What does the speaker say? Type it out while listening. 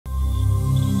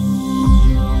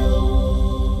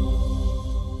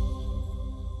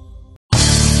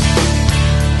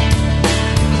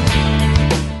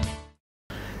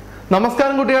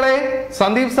നമസ്കാരം കുട്ടികളെ,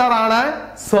 സന്ദീപ് സാർ ആണ്.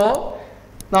 സോ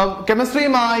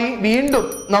കെമിസ്ട്രിയുമായി വീണ്ടും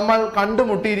നമ്മൾ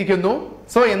കണ്ടുമുട്ടിയിരിക്കുന്നു.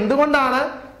 സോ എന്തുകൊണ്ടാണ്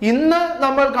ഇന്ന്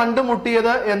നമ്മൾ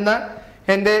കണ്ടുമുട്ടിയത് എന്ന്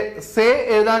എന്റെ സേ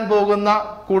എഴുതാൻ പോകുന്ന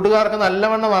കൂട്ടുകാർക്ക്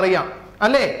നല്ലവണ്ണം അറിയാം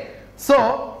അല്ലേ? സോ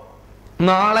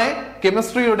നാളെ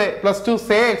കെമിസ്ട്രിയുടെ +2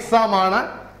 സേ എക്സാം ആണ്.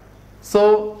 സോ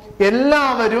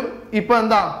എല്ലാവരും ഇപ്പൊ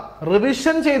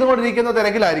റിവിഷൻ ചെയ്തുകൊണ്ടിരിക്കുന്ന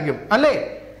തിരക്കിലായിരിക്കും അല്ലേ?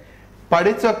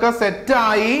 പഠിച്ചൊക്കെ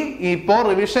സെറ്റായി ഇപ്പോ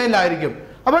റിവിഷനിലായിരിക്കും.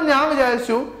 അപ്പൊ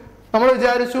നമ്മൾ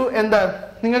വിചാരിച്ചു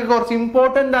നിങ്ങൾക്ക് കുറച്ച്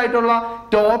ഇമ്പോർട്ടന്റ് ആയിട്ടുള്ള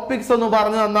ടോപ്പിക്സ് ഒന്ന്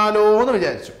പറഞ്ഞു തന്നാലോ എന്ന്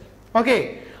വിചാരിച്ചു. ഓക്കെ,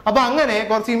 അപ്പൊ അങ്ങനെ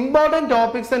കുറച്ച് important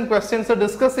topics and questions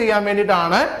discuss ചെയ്യാൻ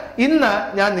വേണ്ടിയിട്ടാണ് ഇന്ന്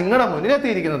ഞാൻ നിങ്ങളുടെ മുന്നിൽ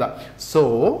എത്തിയിരിക്കുന്നത്. So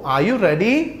are you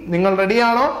ready? നിങ്ങൾ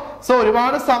റെഡിയാണോ? സോ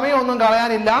ഒരുപാട് സമയമൊന്നും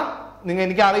കളയാനില്ല.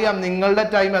 എനിക്കറിയാം നിങ്ങളുടെ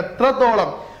ടൈം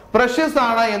എത്രത്തോളം പ്രഷ്യസ്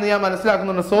ആണ് എന്ന് ഞാൻ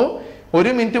മനസ്സിലാക്കുന്നുണ്ട്. സോ ഒരു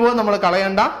മിനിറ്റ് പോലും നമ്മൾ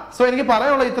കളയണ്ട. സോ എനിക്ക്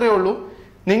പറയാനുള്ള ഇത്രയേ ഉള്ളൂ.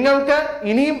 നിങ്ങൾക്ക്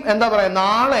ഇനിയും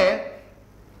നാളെ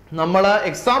നമ്മള്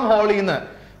എക്സാം ഹാളിൽ നിന്ന്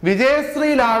വിജയശ്രീ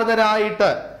ലാളിതരായിട്ട്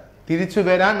തിരിച്ചു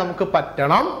വരാൻ നമുക്ക്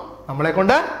പറ്റണം. നമ്മളെ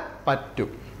കൊണ്ട് പറ്റും.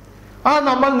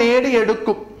 നമ്മൾ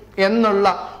നേടിയെടുക്കും എന്നുള്ള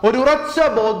ഒരു ഉറച്ച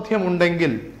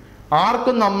ബോധ്യമുണ്ടെങ്കിൽ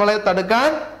ആർക്കും നമ്മളെ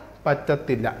തടുക്കാൻ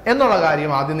പറ്റത്തില്ല എന്നുള്ള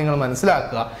കാര്യം ആദ്യം നിങ്ങൾ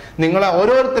മനസ്സിലാക്കുക. നിങ്ങളെ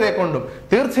ഓരോരുത്തരെ കൊണ്ടും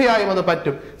തീർച്ചയായും അത്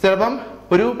പറ്റും. ചിലപ്പം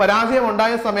ഒരു പരാജയം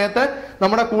ഉണ്ടായ സമയത്ത്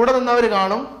നമ്മുടെ കൂടെ നിന്നവർ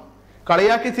കാണും,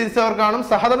 കളിയാക്കി ചിരിച്ചവർ കാണും,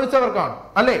 സഹതപിച്ചവർ കാണും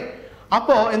അല്ലേ?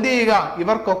 അപ്പോ എന്ത് ചെയ്യുക?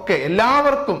 ഇവർക്കൊക്കെ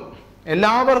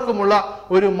എല്ലാവർക്കുമുള്ള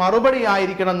ഒരു മറുപടി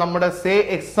ആയിരിക്കണം നമ്മുടെ സേ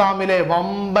എക്സാമിലെ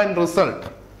വമ്പൻ റിസൾട്ട്.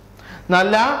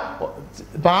 നല്ല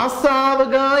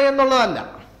പാസ്സാവുക എന്നുള്ളതല്ല,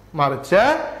 മറിച്ച്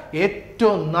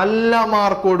ഏറ്റവും നല്ല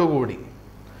മാർക്കോടുകൂടി,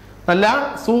 നല്ല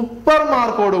സൂപ്പർ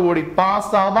മാർക്കോടുകൂടി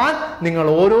പാസ്സാവാൻ നിങ്ങൾ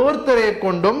ഓരോരുത്തരെ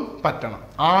കൊണ്ടും പറ്റണം.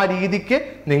 ആ രീതിക്ക്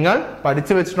നിങ്ങൾ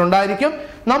പഠിച്ചു വെച്ചിട്ടുണ്ടായിരിക്കും.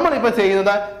 നമ്മളിപ്പോ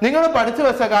ചെയ്യുന്നത് നിങ്ങൾ പഠിച്ചു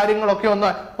വെച്ച കാര്യങ്ങളൊക്കെ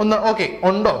ഒന്ന് ഓക്കെ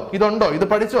ഉണ്ടോ, ഇതുണ്ടോ, ഇത്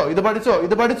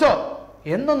പഠിച്ചോ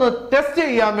എന്നൊന്ന് ടെസ്റ്റ്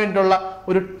ചെയ്യാൻ വേണ്ടിയിട്ടുള്ള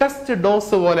ഒരു ടെസ്റ്റ്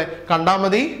ഡോസ് പോലെ കണ്ടാൽ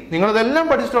മതി. നിങ്ങളിതെല്ലാം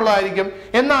പഠിച്ചിട്ടുള്ളതായിരിക്കും.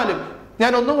 എന്നാലും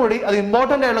ഞാൻ ഒന്നുകൂടി അത്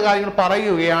ഇമ്പോർട്ടന്റ് ആയിട്ടുള്ള കാര്യങ്ങൾ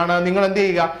പറയുകയാണ്. നിങ്ങൾ എന്ത്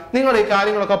ചെയ്യുക? നിങ്ങൾ ഈ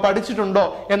കാര്യങ്ങളൊക്കെ പഠിച്ചിട്ടുണ്ടോ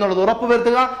എന്നുള്ളത്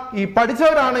ഉറപ്പുവരുത്തുക. ഈ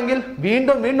പഠിച്ചവരാണെങ്കിൽ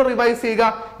വീണ്ടും റിവൈസ് ചെയ്യുക.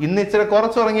 ഇന്ന് ഇച്ചിരി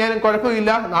കുറച്ചുറങ്ങിയാലും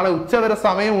കുഴപ്പമില്ല, നാളെ ഉച്ചവരെ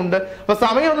സമയമുണ്ട്. അപ്പൊ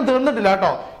സമയമൊന്നും തീർന്നിട്ടില്ല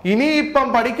കേട്ടോ. ഇനിയിപ്പം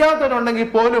പഠിക്കാത്തവരുണ്ടെങ്കിൽ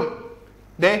പോലും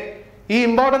ഈ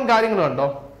ഇമ്പോർട്ടന്റ് കാര്യങ്ങൾ കണ്ടോ,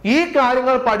 ഈ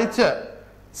കാര്യങ്ങൾ പഠിച്ച്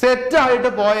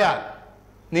സെറ്റായിട്ട് പോയാൽ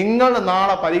നിങ്ങൾ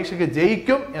നാളെ പരീക്ഷയ്ക്ക്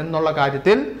ജയിക്കും എന്നുള്ള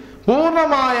കാര്യത്തിൽ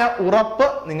പൂർണ്ണമായ ഉറപ്പ്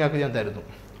നിങ്ങൾക്ക് ഞാൻ തരുന്നു.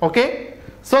 ഓക്കെ,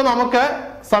 സോ നമുക്ക്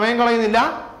സമയം കളയുന്നില്ല,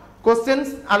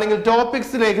 ക്വസ്റ്റ്യൻസ് അല്ലെങ്കിൽ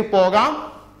ടോപ്പിക്സിലേക്ക് പോകാം.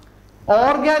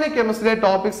 ഓർഗാനിക് കെമിസ്ട്രിയിലെ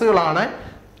ടോപ്പിക്സുകളാണ്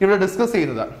ഇവിടെ ഡിസ്കസ്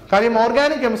ചെയ്യുന്നത്. കാര്യം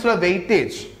ഓർഗാനിക് കെമിസ്ട്രിയുടെ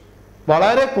വെയിറ്റേജ്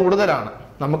വളരെ കൂടുതലാണ്.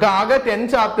 നമുക്ക് ആകെ 10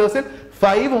 ചാപ്റ്റേഴ്സിൽ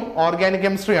 5 ഓർഗാനിക്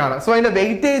കെമിസ്ട്രി ആണ്. സോ അതിന്റെ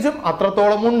വെയിറ്റേജും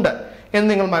അത്രത്തോളം ഉണ്ട് എന്ന്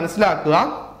നിങ്ങൾ മനസ്സിലാക്കുക.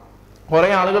 കുറെ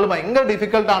ആളുകൾ ഭയങ്കര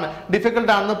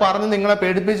ഡിഫിക്കൽട്ട് ആണെന്ന് പറഞ്ഞ് നിങ്ങളെ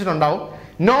പേടിപ്പിച്ചിട്ടുണ്ടാവും.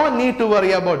 No need to worry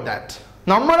about that.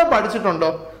 നമ്മൾ പഠിച്ചിട്ടുണ്ടോ,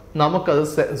 നമുക്കത്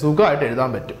സുഖമായിട്ട് എഴുതാൻ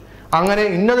പറ്റും. അങ്ങനെ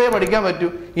ഇന്നതേ പഠിക്കാൻ പറ്റൂ,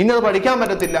 ഇന്നത് പഠിക്കാൻ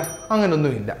പറ്റത്തില്ല,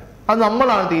 അങ്ങനൊന്നുമില്ല. അത്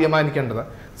നമ്മളാണ് തീരുമാനിക്കേണ്ടത്.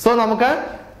 സോ നമുക്ക്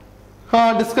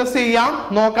ഡിസ്കസ് ചെയ്യാം,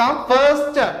 നോക്കാം.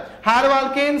 First hello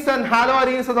alkanes and hello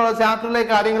arenes എന്നുള്ള ചാപ്റ്ററിലെ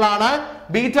കാര്യങ്ങളാണ്.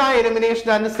 Beta elimination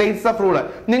and States of rule.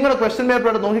 നിങ്ങൾ ക്വസ്റ്റ്യൻ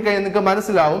പേപ്പർ നോക്കിക്കഴിഞ്ഞാൽ നിങ്ങൾക്ക്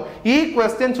മനസ്സിലാവും ഈ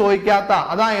ക്വസ്റ്റ്യൻ ചോദിക്കാത്ത,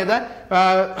 അതായത്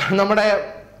നമ്മുടെ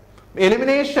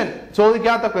എലിമിനേഷൻ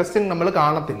ചോദിക്കാത്ത ക്വസ്റ്റ്യൻ നമ്മൾ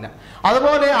കാണത്തില്ല.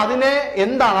 അതുപോലെ അതിനെ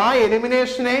ആ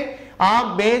എലിമിനേഷനെ ആ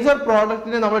മേജർ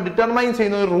പ്രോഡക്റ്റിനെ നമ്മൾ ഡിറ്റർമൈൻ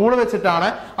ചെയ്യുന്ന ഒരു റൂൾ വെച്ചിട്ടാണ്.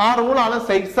 ആ റൂളാണ്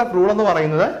സ്റ്റേറ്റ്സ് ഓഫ് റൂൾ എന്ന്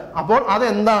പറയുന്നത്. അപ്പോൾ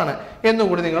അതെന്താണ്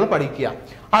എന്നുകൂടി നിങ്ങൾ പഠിക്കുക.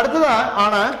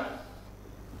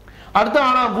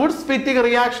 അടുത്താണ് വുഡ്സ് ഫിറ്റിക്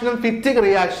റിയാക്ഷനും ഫിറ്റിക്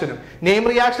റിയാക്ഷനും. നെയിം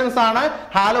റിയാക്ഷൻസ് ആണ്.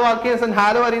 Hello alkanes and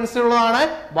hello അരീൻസിനുള്ളതാണ്.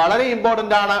 വളരെ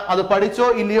ഇമ്പോർട്ടന്റ് ആണ്. അത് പഠിച്ചോ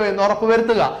ഇല്ലയോ എന്ന് ഉറപ്പ്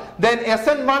വരുത്തുക. Then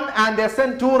SN1 and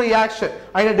SN2 reaction,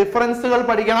 അതിന്റെ ഡിഫറൻസുകൾ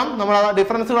പഠിക്കണം. നമ്മൾ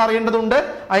ഡിഫറൻസുകൾ അറിയേണ്ടതുണ്ട്.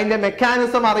 അതിന്റെ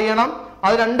മെക്കാനിസം അറിയണം.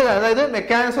 അത് അതായത്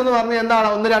മെക്കാനിസം എന്ന് പറഞ്ഞാൽ എന്താണ്?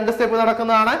 1-2 സ്റ്റെപ്പ്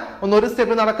നടക്കുന്നതാണ്, 1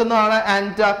 സ്റ്റെപ്പ് നടക്കുന്നതാണ്.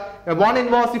 And one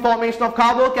involves the formation of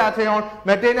carbocation,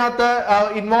 മറ്റേതിനകത്ത്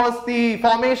involves the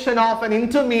formation of an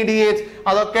intermediate.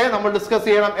 അതൊക്കെ നമ്മൾ ഡിസ്കസ്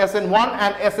ചെയ്യണം SN1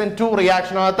 and SN2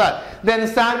 റിയാക്ഷനകത്ത്. Then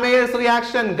Sandmeyer's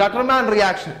reaction, Gutterman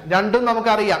reaction, രണ്ടും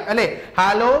നമുക്കറിയാം അല്ലെ?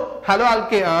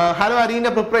 ഹാലോ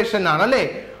അരീന്റെ പ്രിപ്പറേഷൻ ആണ് അല്ലെ?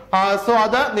 സോ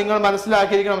അത് നിങ്ങൾ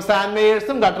മനസ്സിലാക്കിയിരിക്കണം.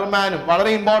 സാൻമേയേഴ്സും ഗട്ടർമാനും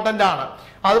വളരെ ഇമ്പോർട്ടന്റ് ആണ്.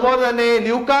 അതുപോലെ തന്നെ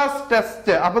ലൂക്കാസ്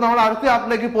ടെസ്റ്റ്. അപ്പൊ നമ്മൾ അടുത്ത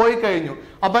ചാപ്റ്ററിലേക്ക് പോയി കഴിഞ്ഞു.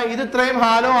 അപ്പൊ ഇത് ഇത്രയും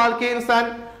ഹാലോ ആൽക്കെയ്ൻസ്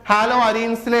ആൻഡ് ഹാലോ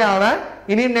അരീൻസിലെയാണ്.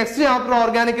 ഇനിയും next chapter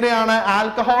ഓർഗാനിക്കിലെയാണ്.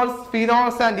 Alcohols,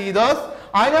 phenols and ethers.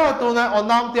 അതിനകത്തുനിന്ന്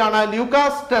ഒന്നാമത്തെയാണ്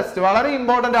ലൂക്കാസ് ടെസ്റ്റ്. വളരെ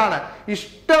ഇമ്പോർട്ടന്റ് ആണ്.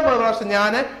 ഇഷ്ടമുള്ള പ്രാവശ്യം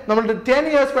നമ്മളുടെ 10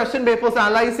 years ക്വസ്റ്റ്യൻ പേപ്പേഴ്സ്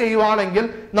അനലൈസ് ചെയ്യുവാണെങ്കിൽ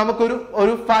നമുക്കൊരു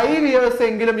 5 years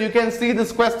എങ്കിലും you can see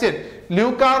this question.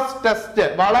 Lucas test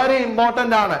വളരെ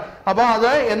ഇമ്പോർട്ടന്റ് ആണ്. അപ്പൊ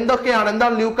അത് എന്തൊക്കെയാണ്,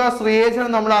 എന്താണ് ലൂക്കാസ്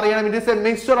റിയേജന്റ് നമ്മൾ അറിയണം. It is A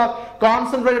mixture of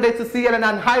concentrated HCl and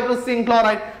anhydrous zinc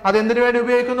chloride. അത് എന്തിനു വേണ്ടി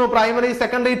ഉപയോഗിക്കുന്നു? പ്രൈമറി,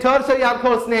 സെക്കൻഡറി, ടെർഷ്യറി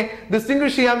ആൽക്കഹോൾസിനെ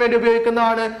ഡിസ്റ്റിംഗ്വിഷ് ചെയ്യാൻ വേണ്ടി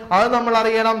ഉപയോഗിക്കുന്നതാണ്. അത് നമ്മൾ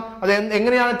അറിയണം. അത്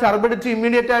എങ്ങനെയാണ് ടർബിഡിറ്റി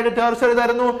ഇമ്മീഡിയറ്റ് ആയിട്ട് ടെർഷ്യറി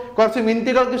തരുന്നു, കുറച്ച്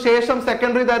മിനിറ്റുകൾക്ക് ശേഷം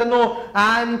സെക്കൻഡറി തരുന്നു,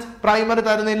 ആൻഡ് പ്രൈമറി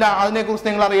തരുന്നില്ല. അതിനെ കുറിച്ച്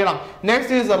നിങ്ങൾ അറിയണം.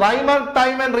 Next is റൈമർ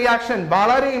time and reaction.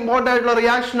 വളരെ ഇമ്പോർട്ടന്റ് ആയിട്ടുള്ള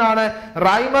റിയാക്ഷൻ ആണ്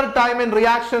റൈമർ ടൈം ആൻഡ്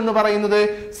റിയാക്ഷൻ എന്ന് പറയുന്നത്.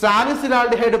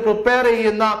 സാലിസിലാൽഡിഹൈഡ് പ്രിപ്പയർ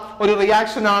ചെയ്യുന്ന ഒരു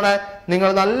റിയാക്ഷൻ ആണ്. നിങ്ങൾ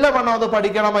നല്ലവണ്ണം അത്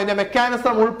പഠിക്കണം. അതിന്റെ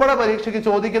മെക്കാനിസം ഉൾപ്പെടെ പരീക്ഷയ്ക്ക്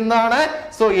ചോദിക്കുന്നതാണ്.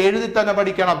 സോ എഴുതി തന്നെ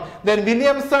പഠിക്കണം. ദെൻ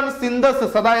വില്യംസൺ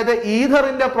സിന്തസിസ്, അതായത്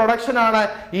ഈഥറിന്റെ പ്രൊഡക്ഷൻ ആണ്,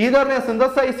 ഈഥറിനെ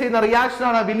സിന്തസൈസ് ചെയ്യുന്ന റിയാക്ഷൻ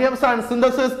ആണ് വില്യംസൺ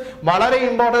സിന്തസിസ്. വളരെ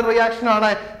ഇമ്പോർട്ടന്റ് റിയാക്ഷൻ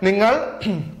ആണ്. നിങ്ങൾ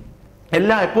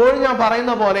എപ്പോഴും ഞാൻ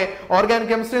പറയുന്ന പോലെ ഓർഗാനിക്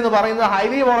കെമിസ്ട്രി എന്ന് പറയുന്നത്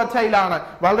ഹൈലി വോളറ്റൈൽ ആണ്.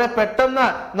 വളരെ പെട്ടെന്ന്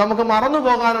നമുക്ക് മറന്നു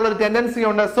പോകാനുള്ള ഒരു ടെൻഡൻസി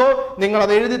ഉണ്ട്. സോ നിങ്ങൾ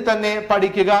അത് എഴുതി തന്നെ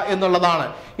പഠിക്കുക എന്നുള്ളതാണ്.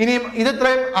 ഇനിയും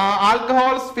ഇതിത്രയും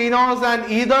ആൽക്കഹോൾസ്, ഫിനോൾസ് ആൻഡ്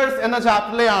ഈതേഴ്സ് എന്ന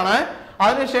ചാപ്റ്ററിലെയാണ്.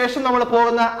 അതിനുശേഷം നമ്മൾ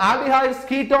പോകുന്ന aldehydes,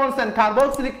 ketones and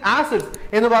carboxylic acids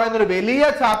എന്ന് പറയുന്ന ഒരു വലിയ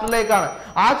ചാപ്റ്ററിലേക്കാണ്.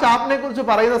 ആ ചാപ്റ്ററിനെ കുറിച്ച്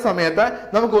പറയുന്ന സമയത്ത്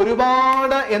നമുക്ക്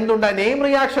ഒരുപാട് നെയിം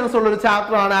റിയാക്ഷൻസ് ഉള്ള ഒരു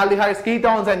ചാപ്റ്റർ ആണ് aldehydes,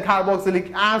 ketones and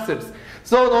carboxylic acids.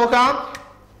 So നോക്കാം,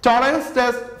 ടോളറൻസ്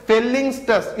ടെസ്റ്റ്, ഫെല്ലിങ്സ്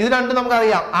ടെസ്റ്റ്, ഇത് രണ്ടും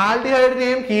നമുക്കറിയാം.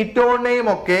 ആൽഡിഹൈഡിനെയും കീറ്റോണിനെയും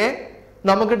ഒക്കെ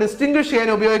നമുക്ക് ഡിസ്റ്റിംഗ്വിഷ് ചെയ്യാൻ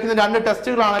ഉപയോഗിക്കുന്ന രണ്ട്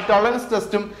ടെസ്റ്റുകളാണ് ടോളറൻസ്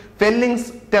ടെസ്റ്റും ഫെല്ലിങ്സ്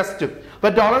ടെസ്റ്റും. അപ്പൊ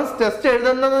ടോളറൻസ് ടെസ്റ്റ്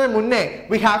എഴുതുന്നതിന് മുന്നേ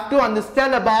we have to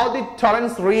understand about the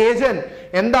tolerance reagent.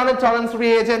 എന്താണ് ടോളറൻസ്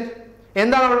റിയേജന്റ്,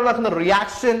 എന്താണ് അവിടെ നടക്കുന്ന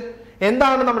റിയാക്ഷൻ,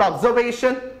 എന്താണ് നമ്മുടെ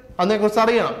ഒബ്സർവേഷൻ, അതിനെ കുറിച്ച്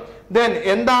അറിയണം. Then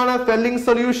എന്താണ് felling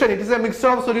solution? It is A mixture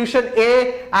of solution A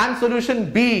and solution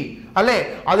B അല്ലെ.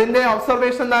 അതിന്റെ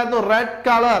ഒബ്സർവേഷൻ എന്തായിരുന്നു? റെഡ്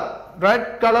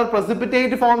കളർ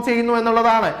precipitate ഫോം ചെയ്യുന്നു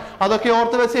എന്നുള്ളതാണ്. അതൊക്കെ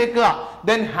ഓർത്ത് വെച്ചേക്കുക.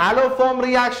 Then ഹാലോഫോം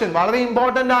റിയാക്ഷൻ വളരെ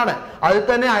ഇമ്പോർട്ടന്റ് ആണ്. അതിൽ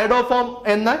തന്നെ അയഡോഫോം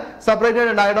എന്ന് സെപ്പറേറ്റഡ്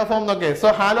ഉണ്ട്, അയഡോഫോം എന്നൊക്കെ. സോ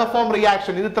ഹാലോഫോം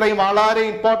റിയാക്ഷൻ ഇത് ഇത്രയും വളരെ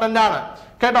ഇമ്പോർട്ടന്റ് ആണ്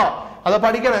കേട്ടോ. അത്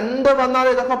പഠിക്കണം. എന്ത്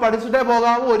വന്നാലും ഇതൊക്കെ പഠിച്ചിട്ടേ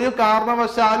പോകാവൂ. ഒരു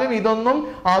കാരണവശാലും ഇതൊന്നും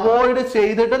അവോയ്ഡ്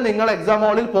ചെയ്തിട്ട് നിങ്ങൾ എക്സാം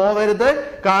ഹാളിൽ പോകരുത്.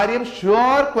 കാര്യം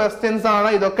ഷുവർ ക്വസ്റ്റ്യൻസ് ആണ്,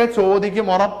 ഇതൊക്കെ ചോദിക്കും,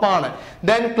 ഉറപ്പാണ്.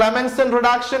 Then Clemmensen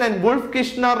reduction and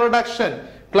Wolff-Kishner reduction.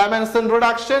 Clemmensen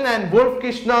reduction and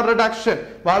Wolff-Kishner reduction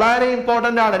വളരെ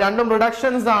ഇമ്പോർട്ടന്റ് ആണ്. രണ്ടും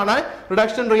റിഡക്ഷൻസ് ആണ്,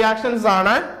 റിഡക്ഷൻ റിയാക്ഷൻസ്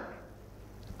ആണ്.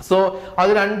 സോ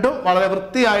അത് രണ്ടും വളരെ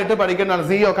വൃത്തിയായിട്ട് പഠിക്കേണ്ടതാണ്.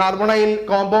 സിഒ കാർബണൈൽ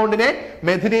കോമ്പൗണ്ടിനെ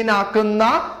മെഥിലീൻ ആക്കുന്ന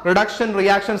റിഡക്ഷൻ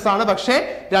റിയാക്ഷൻസ് ആണ്. പക്ഷേ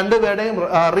രണ്ടുപേരുടെയും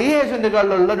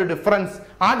റിയേജന്റുകളിലുള്ള ഒരു ഡിഫറൻസ്,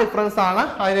 ആ ഡിഫറൻസ് ആണ്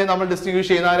അതിനെ നമ്മൾ ഡിസ്റ്റിംഗ്വിഷ്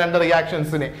ചെയ്യുന്ന രണ്ട്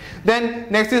റിയാക്ഷൻസിനെ. Then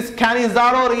next is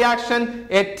കാനിസാറോ reaction,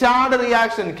 എറ്റാർഡ്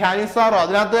reaction. കാനിസാറോ,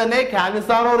 അതിനകത്ത് തന്നെ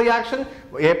കാനിസാറോ റിയാക്ഷൻ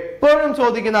എപ്പോഴും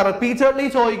ചോദിക്കുന്ന, റിപ്പീറ്റഡ്ലി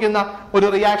ചോദിക്കുന്ന ഒരു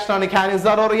റിയാക്ഷൻ ആണ്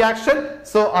കാനിസാറോ റിയാക്ഷൻ.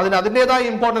 സോ അതിൻ്റെതായ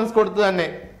ഇമ്പോർട്ടൻസ് കൊടുത്ത് തന്നെ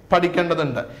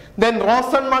പഠിക്കേണ്ടതുണ്ട്. Then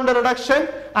Rosenmund reduction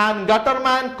and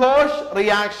Gutterman-Koch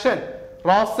reaction.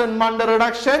 Rosenmund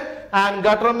reduction and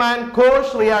Gutterman-Koch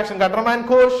reaction.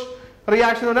 Gutterman-Koch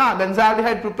reaction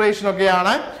benzaldehyde preparation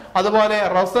ഒക്കെയാണ്. അതുപോലെ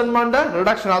റോസൻമണ്ട്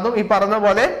റിഡക്ഷൻ, അതും ഈ പറഞ്ഞ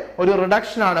പോലെ ഒരു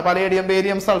റിഡക്ഷൻ ആണ്. പലേഡിയം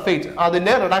ബേരിയം സൾഫേറ്റ്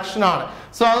അതിന്റെ റിഡക്ഷൻ ആണ്.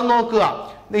 സോ അത് നോക്കുക.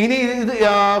 ഇനി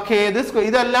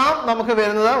ഇതെല്ലാം നമുക്ക്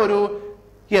വരുന്നത് ഒരു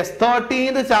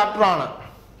 13th ചാപ്റ്റർ ആണ്.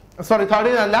 സോറി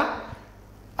 13 അല്ല,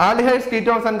 aldehydes,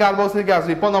 ketones and carboxylic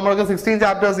acid. ഇപ്പോൾ നമ്മൾക്ക് 16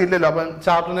 ചാപ്റ്റേഴ്സ് ഇല്ലല്ലോ, അപ്പം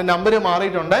ചാപ്റ്ററിന്റെ നമ്പർ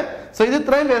മാറിയിട്ടുണ്ട്. സോ ഇത്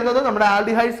ഇത്രയും വരുന്നത് നമ്മുടെ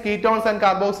aldehydes, ketones and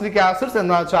carboxylic acids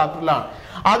എന്ന ചാപ്റ്ററിലാണ്.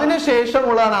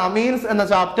 അതിനുശേഷമുള്ളതാണ് അമീൻസ് എന്ന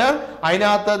ചാപ്റ്റർ.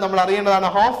 അതിനകത്ത് നമ്മൾ അറിയേണ്ടതാണ്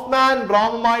Hoffman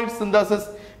bromide synthesis,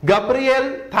 Gabriel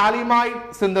phthalimide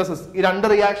synthesis. ഈ രണ്ട്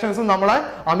റിയാക്ഷൻസും നമ്മളെ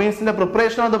അമീൻസിന്റെ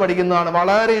പ്രിപ്പറേഷൻ അത് പഠിക്കുന്നതാണ്.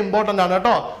 വളരെ ഇമ്പോർട്ടന്റ് ആണ്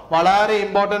കേട്ടോ, വളരെ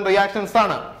ഇമ്പോർട്ടന്റ് റിയാക്ഷൻസ്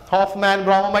ആണ് ഹോഫ്മാൻ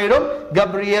ബ്രോമൈഡും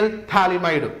ഗബ്രിയൽ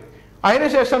താലിമൈഡും.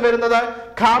 അതിനുശേഷം വരുന്നത്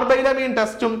കാർബൈലമീൻ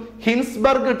ടെസ്റ്റും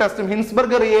ഹിൻസ്ബർഗ് ടെസ്റ്റും.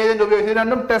 ഹിൻസ്ബർഗ് റിയേജന്റ് ഉപയോഗിച്ച്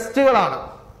രണ്ടും ടെസ്റ്റുകളാണ്.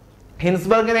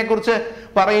 ഹിൻസ്ബർഗിനെ കുറിച്ച്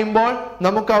പറയുമ്പോൾ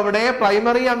നമുക്ക് അവിടെ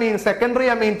പ്രൈമറി അമീൻ, സെക്കൻഡറി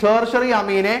അമീൻ, ടെർഷ്യറി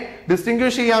അമീനെ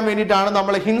ഡിസ്റ്റിംഗ്വിഷ് ചെയ്യാൻ വേണ്ടിയിട്ടാണ്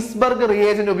നമ്മൾ ഹിൻസ്ബർഗ്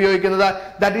റിയേജന്റ് ഉപയോഗിക്കുന്നത്.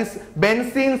 That is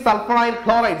benzene sulphonyl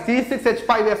chloride,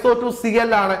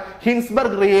 C6H5SO2Cl ആണ്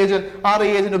ഹിൻസ്ബർഗ് റിയേജന്റ്. ആ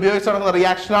റിയേജന്റ് ഉപയോഗിച്ച് നടക്കുന്ന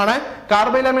റിയാക്ഷൻ ആണ്.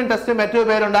 കാർബൈലമീൻ ടെസ്റ്റ് മറ്റൊരു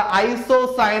പേരുണ്ട്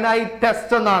ഐസോസയനൈഡ്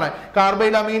ടെസ്റ്റ് എന്നാണ്.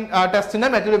 കാർബൈലമീൻ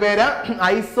ടെസ്റ്റിന്റെ മറ്റൊരു പേര്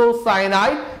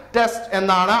ഐസോസയനൈഡ് ടെസ്റ്റ്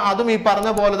എന്നാണ്. അതും ഈ പറഞ്ഞ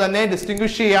പോലെ തന്നെ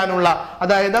ഡിസ്റ്റിംഗ്വിഷ് ചെയ്യാനുള്ള,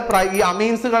 അതായത് ഈ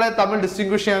അമീൻസുകളെ തമ്മിൽ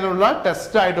ഡിസ്റ്റിംഗ്വിഷ് ചെയ്യാനുള്ള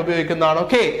ടെസ്റ്റ് ആയിട്ട് ഉപയോഗിക്കുന്നതാണ്.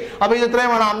 ഓക്കെ, അപ്പൊ ഇത്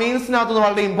ഇത്രയുമാണ് അമീൻസിനകത്ത്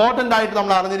വളരെ ഇമ്പോർട്ടന്റ് ആയിട്ട്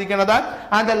നമ്മൾ അറിഞ്ഞിരിക്കുന്നത്.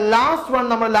 ആൻഡ് ദ ലാസ്റ്റ് വൺ,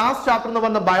 നമ്മുടെ ലാസ്റ്റ് ചാപ്റ്റർ എന്ന്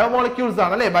പറഞ്ഞ ബയോമോളിക്യൂൾസ്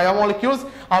ആണ് അല്ലെ. ബയോമോളിക്യൂൾസ്,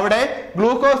 അവിടെ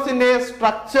ഗ്ലൂക്കോസിന്റെ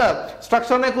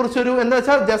സ്ട്രക്ചറിനെ കുറിച്ചൊരു എന്താ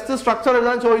വെച്ചാൽ ജസ്റ്റ് സ്ട്രക്ചർ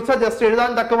എഴുതാൻ ചോദിച്ചാൽ ജസ്റ്റ്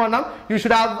എഴുതാൻ തക്കവണ്ണം you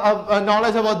should have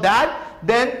knowledge about that.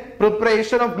 Then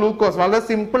preparation of glucose, വളരെ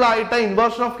സിമ്പിൾ ആയിട്ട്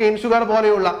ഇൻവേർഷൻ ഓഫ് കെയിൻ ഷുഗർ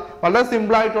പോലെയുള്ള വളരെ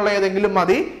സിമ്പിൾ ആയിട്ടുള്ള ഏതെങ്കിലും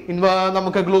മതി.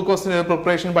 നമുക്ക് ഗ്ലൂക്കോസിന്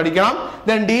പ്രിപ്പറേഷൻ പഠിക്കണം.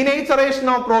 ദെൻ ഡീനേച്ചറേഷൻ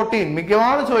ഓഫ് പ്രോട്ടീൻ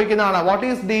മിക്കവാറും ചോദിക്കുന്നതാണ്. What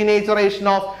is denaturation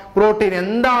of protein?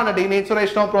 എന്താണ്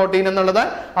ഡീനേച്ചറേഷൻ ഓഫ് പ്രോട്ടീൻ എന്നുള്ളത്?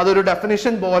 അതൊരു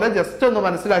ഡെഫിനിഷൻ പോലെ ജസ്റ്റ് ഒന്ന്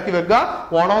മനസ്സിലാക്കി വെക്കുക.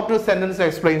 1 or 2 സെന്റൻസ്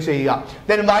എക്സ്പ്ലെയിൻ ചെയ്യുക.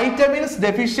 Then vitamins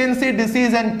deficiency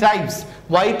disease and types.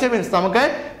 Vitamins നമുക്ക്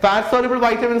ഫാറ്റ് സോലുബിൾ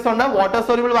വൈറ്റമിൻസ് ഉണ്ട്, വാട്ടർ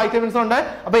സോലുബിൾ വൈറ്റമിൻസ് ഉണ്ട്.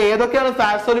 അപ്പൊ ഏതൊക്കെയാണ്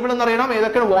ഫാറ്റ് സോലുബിൾ എന്ന് അറിയണം,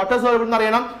 ഏതൊക്കെയാണ് വാട്ടർ സോലുബിൾ എന്ന്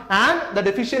അറിയണം. And the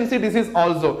deficiency disease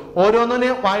also,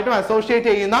 ഓരോന്നിനുമായിട്ടും associate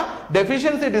ചെയ്യുന്ന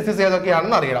ഡെഫിഷ്യൻസി ഡിസീസ്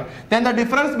ഏതൊക്കെയാണെന്ന് അറിയണം. Then the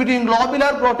difference between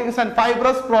globular proteins and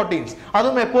fibrous proteins,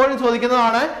 അതും എപ്പോഴും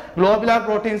ചോദിക്കുന്നതാണ്. ഗ്ലോബുലാർ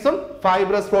പ്രോട്ടീൻസും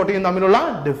ഫൈബ്രസ് പ്രോട്ടീനും തമ്മിലുള്ള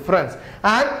difference.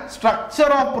 And structure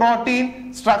of protein.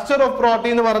 Structure of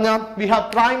protein എന്ന് പറഞ്ഞാൽ we have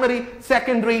primary,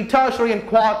 secondary, tertiary and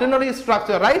quaternary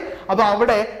structure, right? അപ്പൊ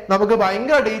അവിടെ നമുക്ക്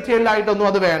ഭയങ്കര ഡീറ്റെയിൽഡ് ആയിട്ടൊന്നും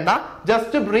അത് വേണ്ട.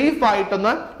 ജസ്റ്റ് ബ്രീഫ്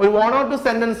ആയിട്ടൊന്ന് ഒരു 1 or 2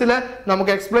 സെന്റൻസിൽ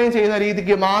നമുക്ക് എക്സ്പ്ലെയിൻ ചെയ്യുന്ന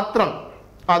രീതിക്ക് മാത്രം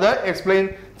അത് എക്സ്പ്ലെയിൻ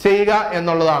ചെയ്യുക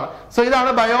എന്നുള്ളതാണ്. സോ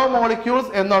ഇതാണ്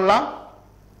ബയോമോളിക്യൂൾസ് എന്നുള്ള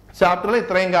ചാപ്റ്ററിൽ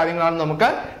ഇത്രയും കാര്യങ്ങളാണ് നമുക്ക്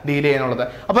ഡീൽ ചെയ്യാനുള്ളത്.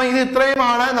 അപ്പൊ ഇത്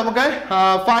ഇത്രയുമാണ്. നമുക്ക്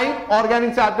 5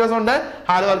 ഓർഗാനിക് ചാപ്റ്റേഴ്സ് ഉണ്ട്.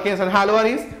 ഹാലോഅൽക്കേൻസ് and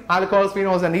ഹാലോഅരീൻസ്, alcohols,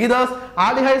 phenols and ethers,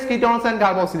 aldehydes, ketones and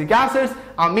carboxylic acids,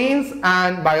 amines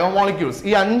and biomolecules.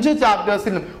 ഈ 5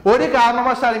 ചാപ്റ്റേഴ്സിലും ഒരു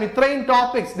കാരണവശാലും ഇത്രയും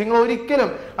ടോപ്പിക്സ് നിങ്ങൾ ഒരിക്കലും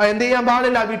എന്ത് ചെയ്യാൻ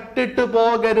പാടില്ല, വിട്ടിട്ട്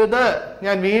പോകരുത്.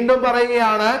 ഞാൻ വീണ്ടും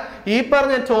പറയുകയാണ്, ഈ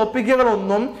പറഞ്ഞ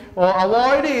ടോപ്പിക്കുകളൊന്നും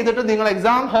അവോയ്ഡ് ചെയ്തിട്ട് നിങ്ങൾ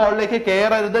എക്സാം ഹാളിലേക്ക്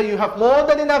കയറരുത്. You have more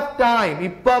than enough time.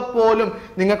 ഇപ്പൊ പോലും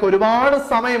നിങ്ങൾക്ക് ഒരുപാട്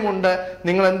സമയമുണ്ട്.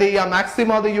 നിങ്ങൾ എന്ത് ചെയ്യുക,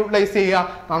 മാക്സിമം അത് യൂട്ടിലൈസ് ചെയ്യുക.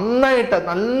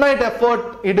 നന്നായിട്ട് എഫേർട്ട്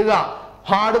ഇടുക.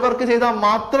 ഹാർഡ് വർക്ക് ചെയ്താൽ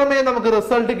മാത്രമേ നമുക്ക്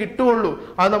റിസൾട്ട് കിട്ടുകയുള്ളൂ.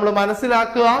 അത് നമ്മൾ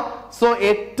മനസ്സിലാക്കുക. സോ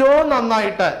ഏറ്റവും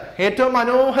നന്നായിട്ട്, ഏറ്റവും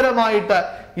മനോഹരമായിട്ട്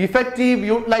effective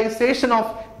utilization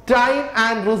of time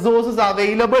and resources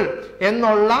available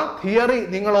എന്നുള്ള തിയറി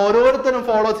നിങ്ങൾ ഓരോരുത്തരും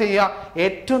ഫോളോ ചെയ്യുക.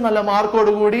 ഏറ്റവും നല്ല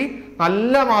മാർക്കോടുകൂടി,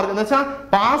 നല്ല മാർക്ക് എന്ന് വെച്ചാൽ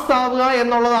പാസ് ആവുക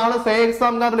എന്നുള്ളതാണ് സേ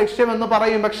എക്സാംകാരുടെ ലക്ഷ്യം എന്ന്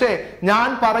പറയും. പക്ഷേ ഞാൻ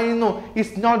പറയുന്നു,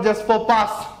 it's not just for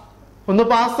pass. ഒന്ന്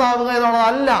പാസ്സാവുക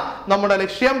എന്നുള്ളതല്ല നമ്മുടെ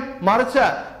ലക്ഷ്യം. മറിച്ച്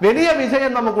വലിയ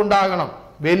വിജയം നമുക്കുണ്ടാകണം.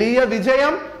 വലിയ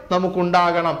വിജയം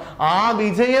നമുക്കുണ്ടാകണം. ആ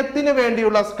വിജയത്തിന്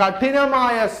വേണ്ടിയുള്ള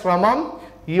കഠിനമായ ശ്രമം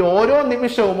ഈ ഓരോ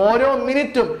നിമിഷവും ഓരോ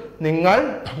മിനിറ്റും നിങ്ങൾ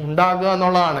ഉണ്ടാകുക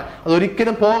എന്നുള്ളതാണ്.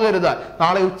 അതൊരിക്കലും പോകരുത്.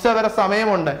 നാളെ ഉച്ചവരെ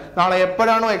സമയമുണ്ട്. നാളെ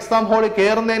എപ്പോഴാണോ എക്സാം ഹാളിൽ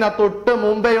കയറുന്നതിന് തൊട്ട്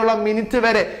മുമ്പേയുള്ള മിനിറ്റ്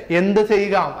വരെ എന്ത്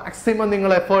ചെയ്യുക, മാക്സിമം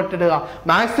നിങ്ങൾ എഫേർട്ട് ഇടുക,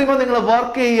 മാക്സിമം നിങ്ങൾ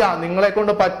വർക്ക് ചെയ്യുക. നിങ്ങളെ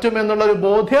കൊണ്ട് പറ്റും എന്നുള്ള ഒരു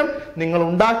ബോധ്യം നിങ്ങൾ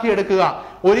ഉണ്ടാക്കിയെടുക്കുക.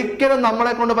 ഒരിക്കലും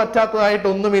നമ്മളെ കൊണ്ട്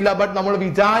പറ്റാത്തതായിട്ടൊന്നുമില്ല. ബട്ട് നമ്മൾ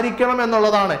വിചാരിക്കണം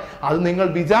എന്നുള്ളതാണ്. അത് നിങ്ങൾ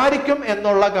വിചാരിക്കും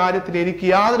എന്നുള്ള കാര്യത്തിൽ എനിക്ക്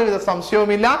യാതൊരുവിധ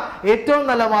സംശയവുമില്ല. ഏറ്റവും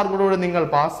നല്ല മാർക്കോടുകൂടി നിങ്ങൾ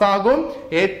പാസ്സാകും.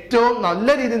 ഏറ്റവും നല്ല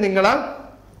രീതിയിൽ നിങ്ങൾ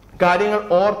കാര്യങ്ങൾ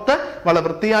ഓർത്ത് വളരെ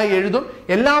വൃത്തിയായി എഴുതും.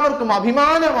 എല്ലാവർക്കും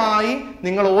അഭിമാനമായി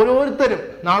നിങ്ങൾ ഓരോരുത്തരും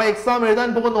നാളെ എക്സാം എഴുതാൻ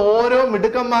പോകുന്ന ഓരോ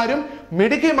മിടുക്കന്മാരും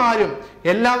മിടുക്കിമാരും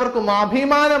എല്ലാവർക്കും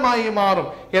അഭിമാനമായി മാറും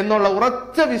എന്നുള്ള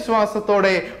ഉറച്ച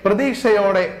വിശ്വാസത്തോടെ,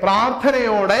 പ്രതീക്ഷയോടെ,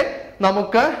 പ്രാർത്ഥനയോടെ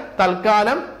നമുക്ക്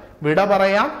തൽക്കാലം വിട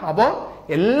പറയാം. അപ്പോ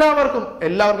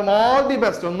എല്ലാവർക്കും ഓൾ ദി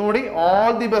ബെസ്റ്റ്. ഒന്നുകൂടി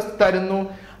ഓൾ ദി ബെസ്റ്റ് തരുന്നു.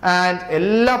 ആൻഡ്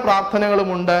എല്ലാ പ്രാർത്ഥനകളും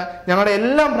ഉണ്ട്. ഞങ്ങളുടെ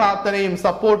എല്ലാ പ്രാർത്ഥനയും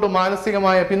സപ്പോർട്ടും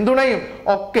മാനസികമായ പിന്തുണയും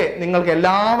ഒക്കെ നിങ്ങൾക്ക്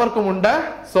എല്ലാവർക്കും ഉണ്ട്.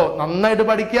 സോ നന്നായിട്ട്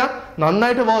പഠിക്കുക,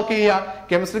 നന്നായിട്ട് വർക്ക് ചെയ്യുക,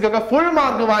 കെമിസ്ട്രിക്കൊക്കെ ഫുൾ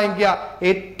മാർക്ക് വാങ്ങിക്കുക.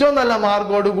 ഏറ്റവും നല്ല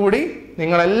മാർക്കോടുകൂടി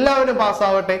നിങ്ങൾ എല്ലാവരും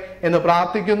പാസ്സാവട്ടെ എന്ന്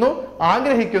പ്രാർത്ഥിക്കുന്നു,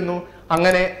 ആഗ്രഹിക്കുന്നു.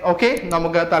 അങ്ങനെ ഓക്കെ,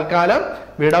 നമുക്ക് തൽക്കാലം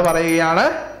വിട പറയുകയാണ്.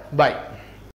 ബൈ.